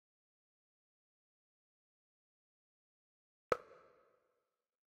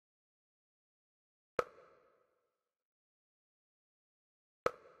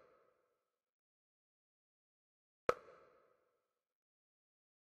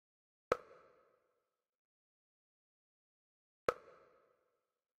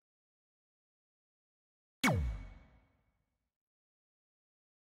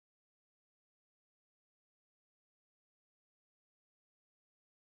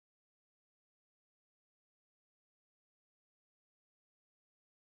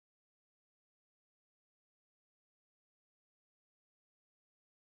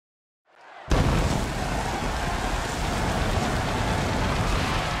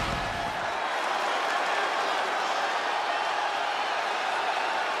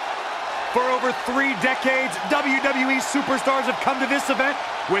For over 3 decades, WWE superstars have come to this event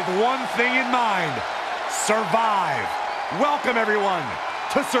with one thing in mind: survive. Welcome, everyone,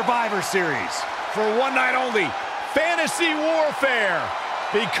 to Survivor Series. For one night only, fantasy warfare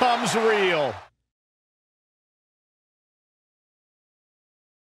becomes real.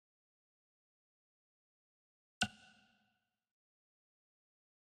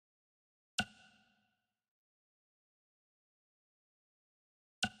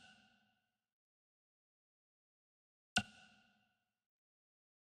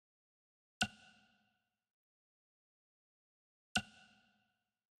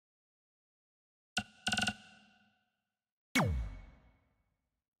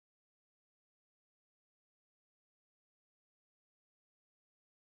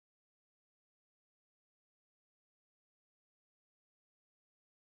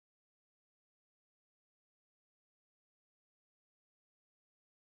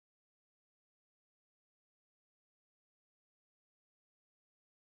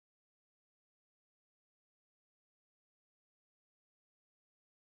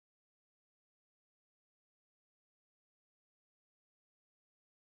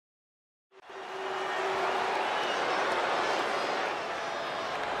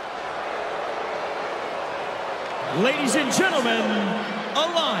 Ladies and gentlemen,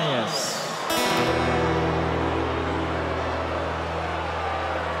 Elias.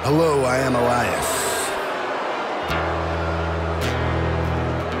 Hello, I am Elias.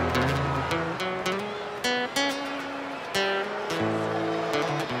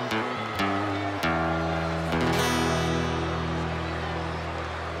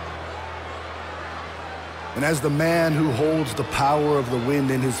 And as the man who holds the power of the wind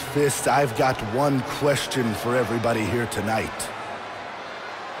in his fist, I've got one question for everybody here tonight.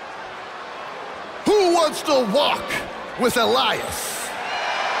 Who wants to walk with Elias?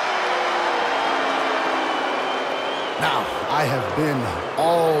 Now, I have been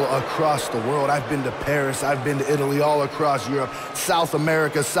all across the world. I've been to Paris, I've been to Italy, all across Europe, South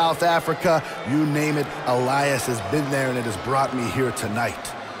America, South Africa, you name it, Elias has been there, and it has brought me here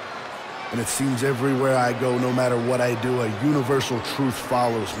tonight. And it seems everywhere I go, no matter what I do, a universal truth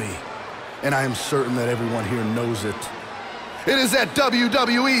follows me. And I am certain that everyone here knows it. It is that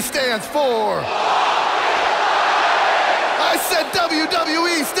WWE stands for. I said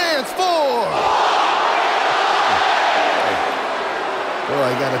WWE stands for. Well,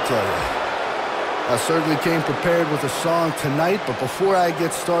 I gotta tell you, I certainly came prepared with a song tonight, but before I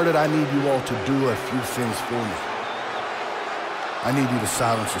get started, I need you all to do a few things for me. I need you to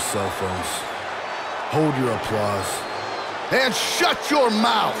silence your cell phones, hold your applause, and shut your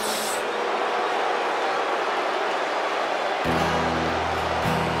mouths.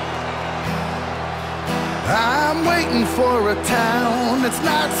 I'm waiting for a town that's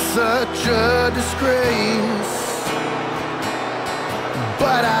not such a disgrace,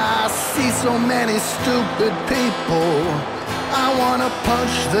 but I see so many stupid people, I wanna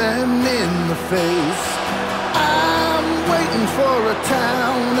punch them in the face. I'm waiting for a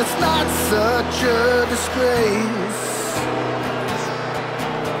town that's not such a disgrace,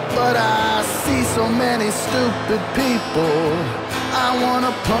 but I see so many stupid people, I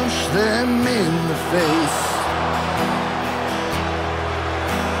wanna punch them in the face.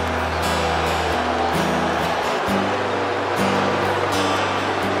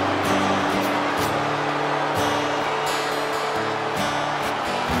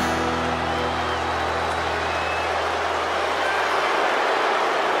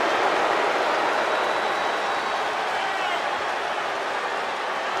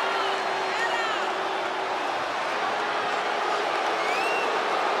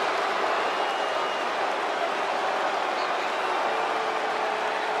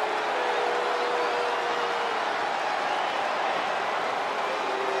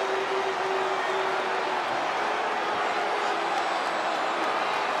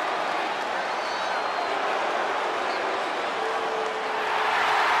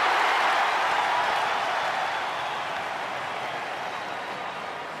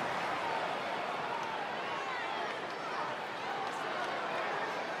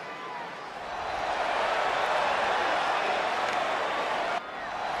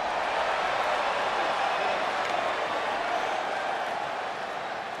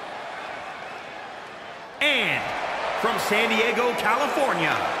 And from San Diego,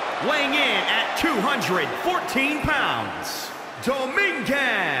 California, weighing in at 214 pounds,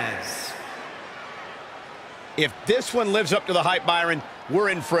 Dominguez. If this one lives up to the hype, Byron, we're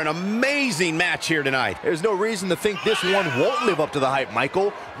in for an amazing match here tonight. There's no reason to think this one won't live up to the hype,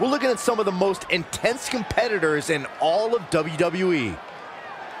 Michael. We're looking at some of the most intense competitors in all of WWE.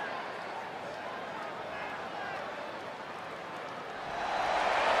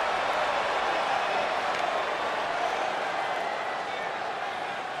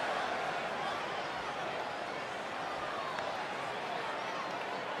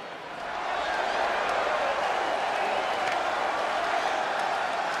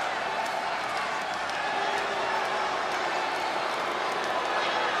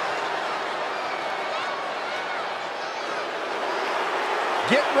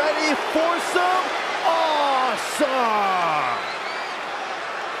 Get ready for some awesome!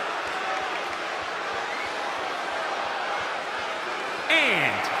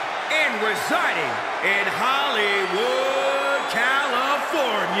 And residing in Hollywood,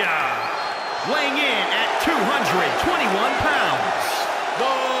 California, weighing in at 221 pounds,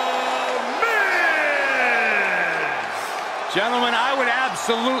 The Miz! Gentlemen, I would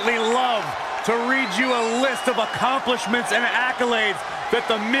absolutely love to read you a list of accomplishments and accolades that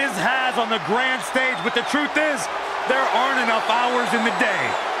The Miz has on the grand stage, but the truth is, there aren't enough hours in the day.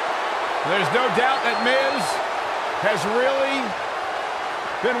 There's no doubt that Miz has really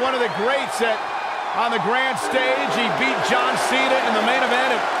been one of the greats on the grand stage. He beat John Cena in the main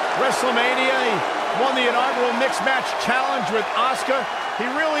event at WrestleMania. He won the inaugural Mixed Match Challenge with Asuka. He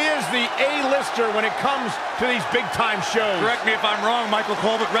really is the A-lister when it comes to these big-time shows. Correct me if I'm wrong, Michael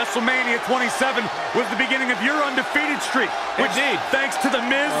Cole, but WrestleMania 27 was the beginning of your undefeated streak, which, indeed, thanks to The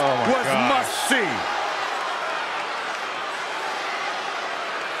Miz, was must-see.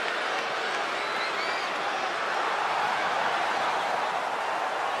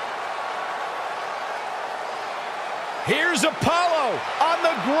 Here's Apollo on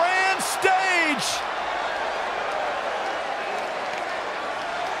the grand stage.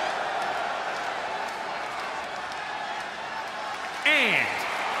 And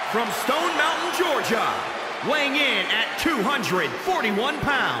from Stone Mountain, Georgia, weighing in at 241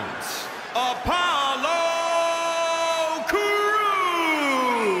 pounds, Apollo Crews!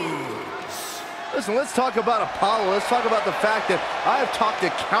 Listen, let's talk about Apollo. Let's talk about the fact that I have talked to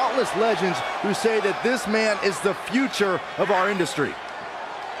countless legends who say that this man is the future of our industry.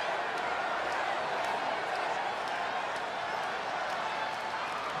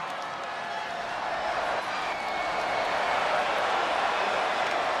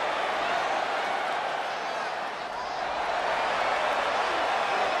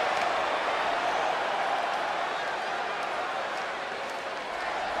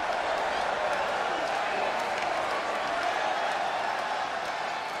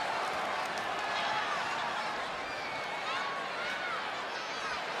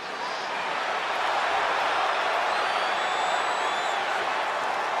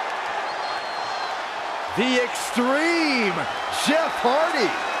 The Extreme, Jeff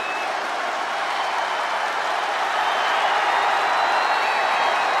Hardy.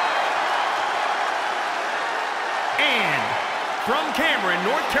 And from Cameron,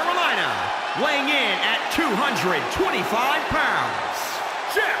 North Carolina, weighing in at 225 pounds,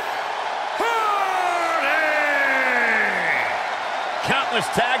 Jeff Hardy! Countless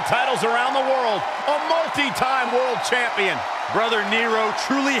tag titles around the world, a multi-time world champion. Brother Nero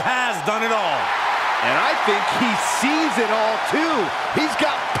truly has done it all. And I think he sees it all, too. He's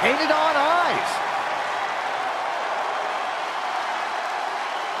got painted-on eyes.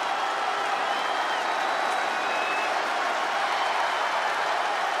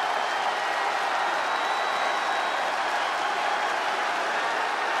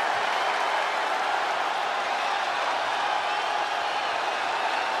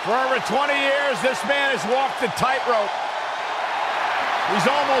 For over 20 years, this man has walked the tightrope. He's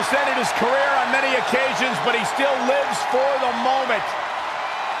almost ended his career on many occasions, but he still lives for the moment.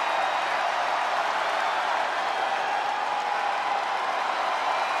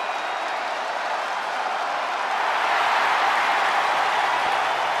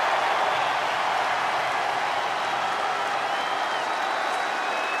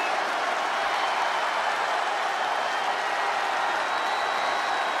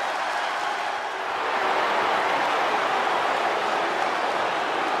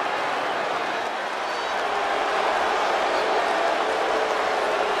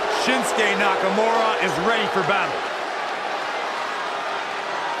 Shinsuke Nakamura is ready for battle.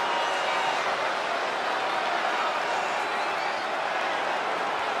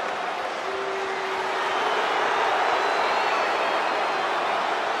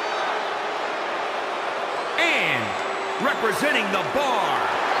 And representing the Bar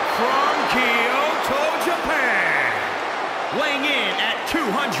from Kyoto, Japan, weighing in at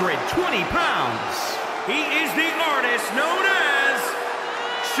 220 pounds, he is the artist known as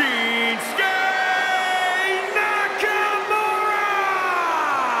Shinsuke Nakamura!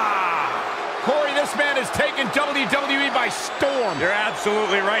 Corey, this man has taken WWE by storm. You're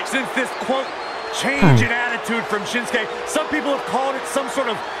absolutely right. Since this, quote, change in attitude from Shinsuke, some people have called it some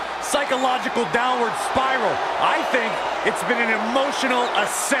sort of psychological downward spiral. I think it's been an emotional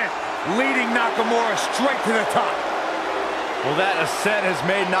ascent leading Nakamura straight to the top. Well, that ascent has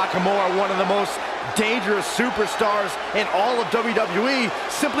made Nakamura one of the most dangerous superstars in all of WWE,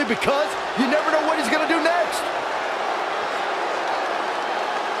 simply because you never know what he's going to do next.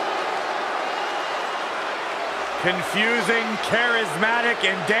 Confusing, charismatic,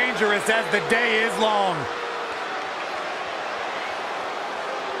 and dangerous as the day is long.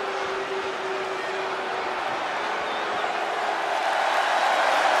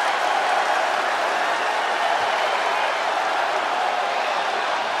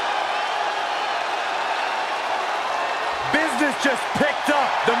 Business just picked up.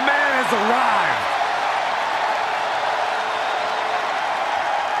 The man has arrived.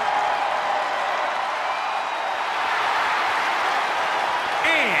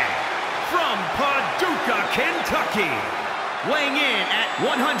 And from Paducah, Kentucky, weighing in at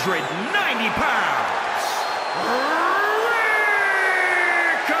 190 pounds,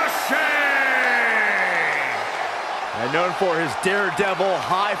 Ricochet! And known for his daredevil,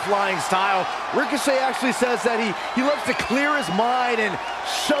 high-flying style, Ricochet actually says that he loves to clear his mind and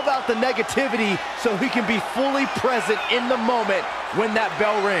shove out the negativity so he can be fully present in the moment when that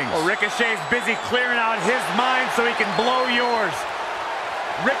bell rings. Well, Ricochet's busy clearing out his mind so he can blow yours.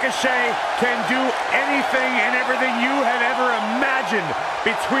 Ricochet can do anything and everything you have ever imagined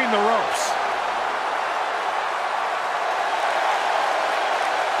between the ropes.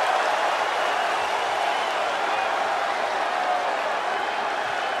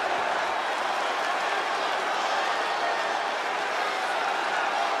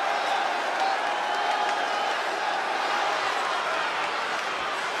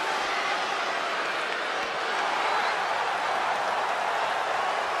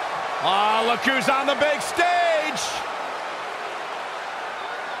 Oh, look who's on the big stage!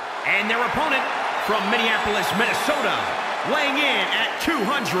 And their opponent from Minneapolis, Minnesota, weighing in at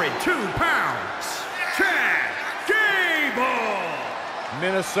 202 pounds, Chad Gable!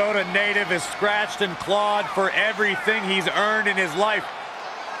 Minnesota native is scratched and clawed for everything he's earned in his life.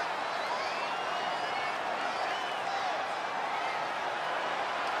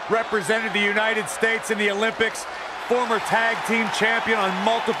 Represented the United States in the Olympics, former tag team champion on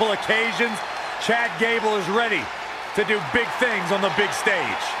multiple occasions, Chad Gable is ready to do big things on the big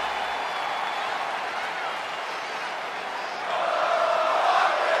stage.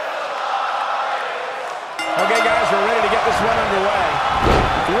 Okay, guys, we're ready to get this one underway.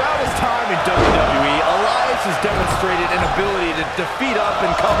 Throughout his time in WWE, Elias has demonstrated an ability to defeat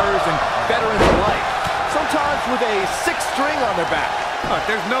up-and-comers and veterans alike, sometimes with a sixth string on their back. Look,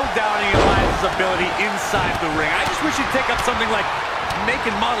 there's no doubting Elias' ability inside the ring. I just wish he'd take up something like making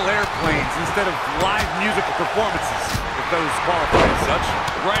model airplanes instead of live musical performances, if those qualify as such.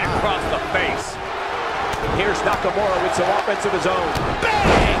 Right across the face. Here's Nakamura with some offense of his own.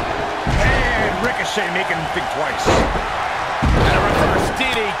 Bang! And Ricochet making him think twice. And a reverse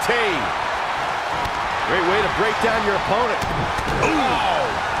DDT. Great way to break down your opponent. Oh,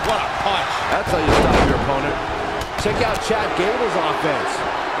 what a punch. That's how you stop your opponent. Check out Chad Gable's offense.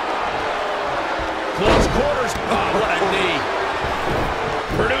 Close quarters. Oh, what a knee.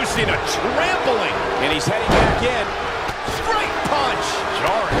 Producing a trampling. And he's heading back in. Straight punch.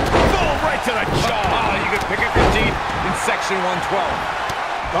 Jarring. Boom, right to the jaw. Oh, you can pick up your teeth in section 112.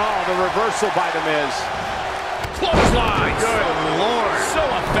 Oh, the reversal by The Miz. Clothesline. Good Lord. So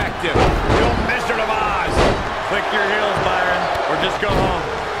effective. The old Wizard of Oz. Click your heels, Byron, or just go home.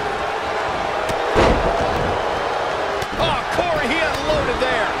 Oh, Corey, he unloaded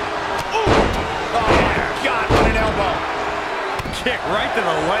there. Ooh. Oh, God, what an elbow. Kick right to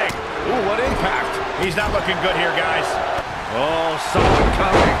the leg. Ooh, what impact. He's not looking good here, guys. Oh, someone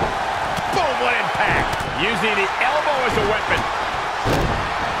coming. Boom, what impact. Using the elbow as a weapon.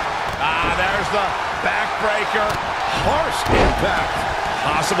 Ah, there's the backbreaker. Harsh impact.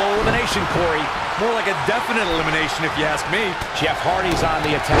 Possible elimination, Corey. More like a definite elimination, if you ask me. Jeff Hardy's on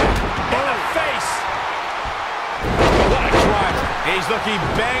the attack. In the face. What a driver. He's looking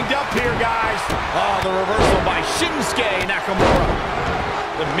banged up here, guys. Oh, the reversal by Shinsuke Nakamura.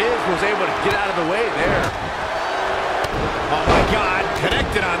 The Miz was able to get out of the way there. Oh, my God.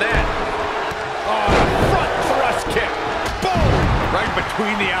 Connected on that. Oh, front thrust kick. Boom. Right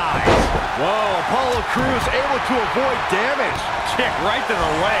between the eyes. Whoa, Apollo Crews able to avoid damage. Kick right to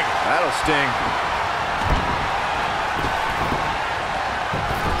the leg. That'll sting.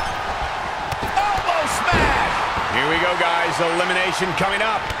 Elbow smash. Here we go, guys. Elimination coming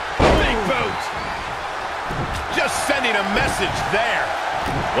up. Big boot. Just sending a message there.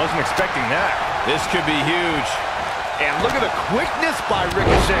 Wasn't expecting that. This could be huge. And look at the quickness by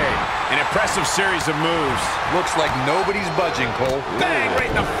Ricochet. An impressive series of moves. Looks like nobody's budging, Cole. Bang, right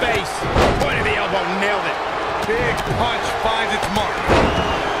in the face. Point of the elbow, nailed it. Big punch finds its mark.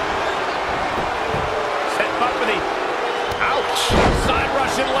 Set up for the... Ouch. Side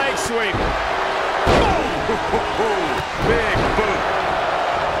Russian leg sweep. Boom. Big boot.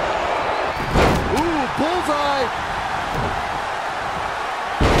 Ooh, bullseye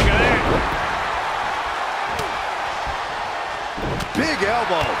big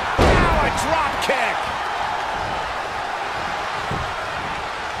elbow. Now a drop kick.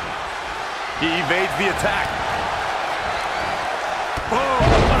 He evades the attack. Oh,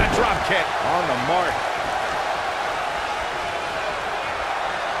 what a drop kick. On the mark.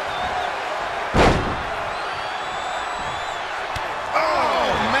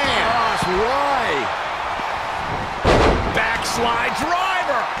 Oh, man. Gosh, right. Backslide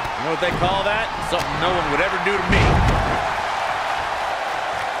driver. You know what they call that? Something no one would ever do to me.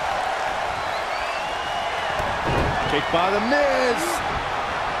 Kick by The Miz.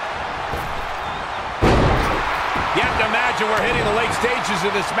 You have to imagine we're hitting the late stages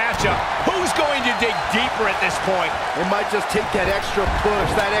of this matchup. Who's going to dig deeper at this point? It might just take that extra push,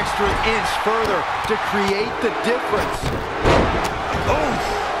 that extra inch further to create the difference.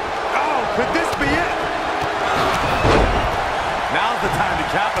 Oh, could this be it? Now's the time to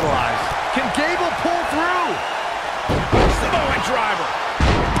capitalize. Can Gable pull through? Samoan driver.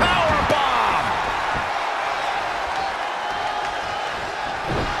 Power bomb.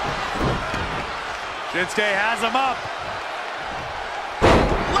 Shinsuke has him up.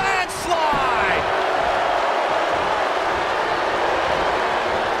 Landslide.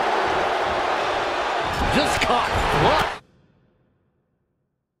 Just caught. What?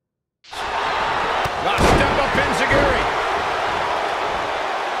 Step up Enziguri.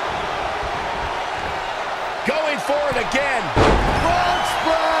 Going for it again. Frog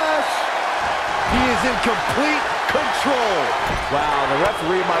splash! He is in complete control. Wow, the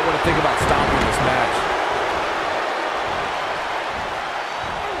referee might want to think about stopping this match.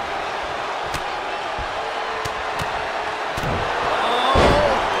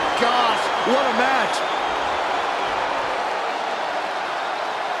 Oh, gosh, what a match.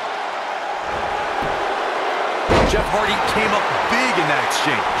 Jeff Hardy came up big in that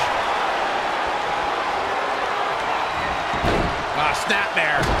exchange.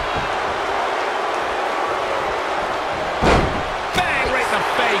 Snapmare. Bang, right in the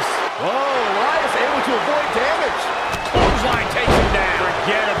face. Oh, Elias able to avoid damage. Clothesline takes him down.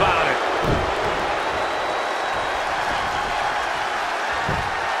 Forget about it.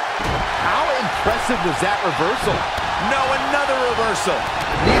 How impressive was that reversal? No, another reversal.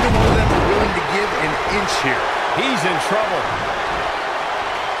 Neither one of them are willing to give an inch here. He's in trouble.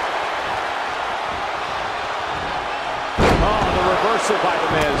 Oh, the reversal by The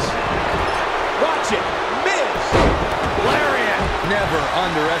Miz. Watch it, Miz. Lariat. Never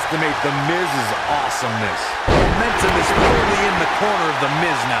underestimate The Miz's awesomeness. Momentum is firmly in the corner of The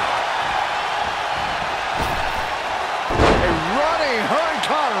Miz now. A running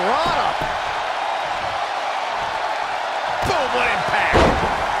Hurricane Rana. Boom, what impact.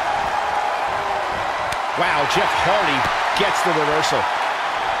 Wow, Jeff Hardy gets the reversal.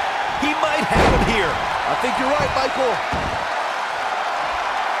 He might have him here. I think you're right, Michael.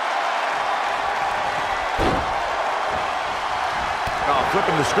 Oh,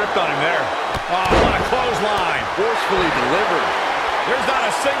 flipping the script on him there. Oh, what a clothesline. Forcefully delivered. There's not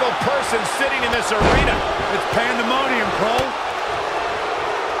a single person sitting in this arena. It's pandemonium, Cole.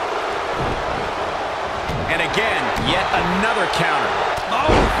 And again, yet another counter. Oh,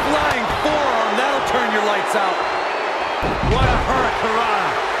 flying forearm. That'll turn your lights out. What a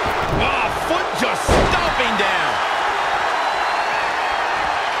hurricanrana. Oh, foot just stomping down.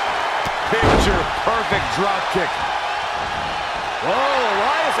 Picture perfect drop kick. Oh,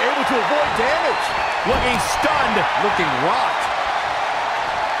 Elias able to avoid damage. Looking stunned. Looking rocked.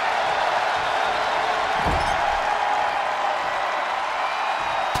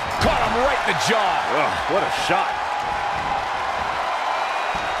 Caught him right in the jaw. Ugh, what a shot.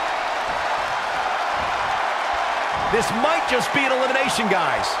 This might just be an elimination,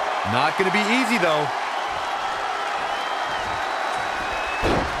 guys. Not going to be easy, though.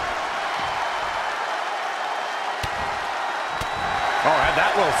 Oh, had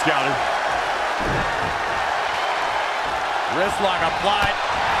that well scouted. Wrist lock applied.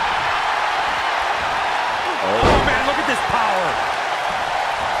 Oh, man, look at this power.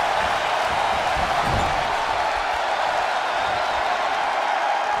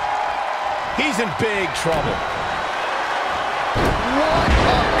 He's in big trouble. What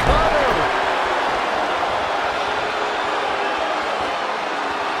a cutter!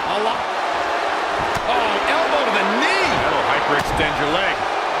 Oh, elbow to the knee. That'll hyperextend your leg.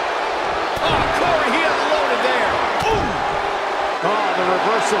 Oh, Corey, he unloaded there. Ooh. Oh, the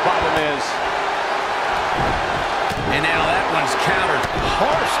reversal by The Miz. And now that one's countered.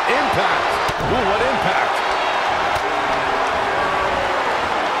 Harsh impact. Ooh, what impact.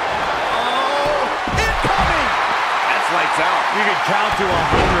 Oh, incoming. That's lights out. You can count to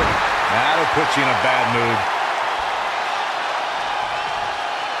 100. That'll put you in a bad mood.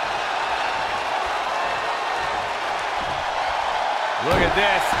 Look at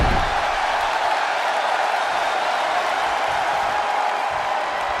this.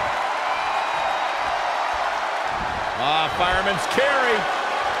 Fireman's carry.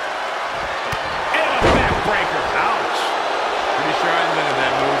 And a backbreaker. Ouch. Pretty sure I invented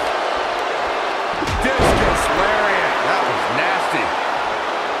that move. Discus lariat. That was nasty.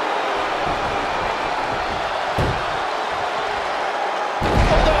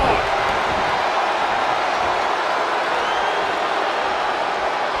 Hold on.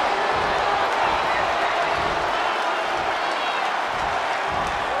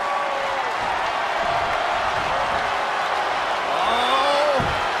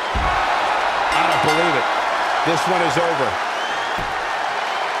 Believe it. This one is over.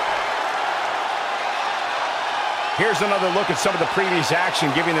 Here's another look at some of the previous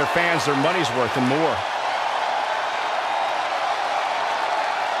action, giving their fans their money's worth and more.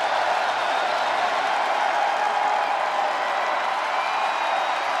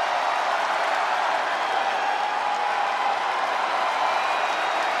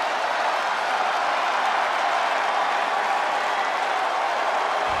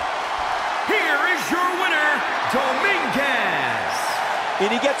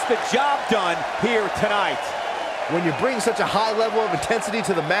 And he gets the job done here tonight. When you bring such a high level of intensity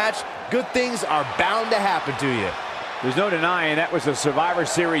to the match, good things are bound to happen to you. There's no denying that was a Survivor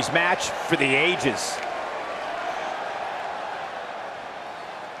Series match for the ages.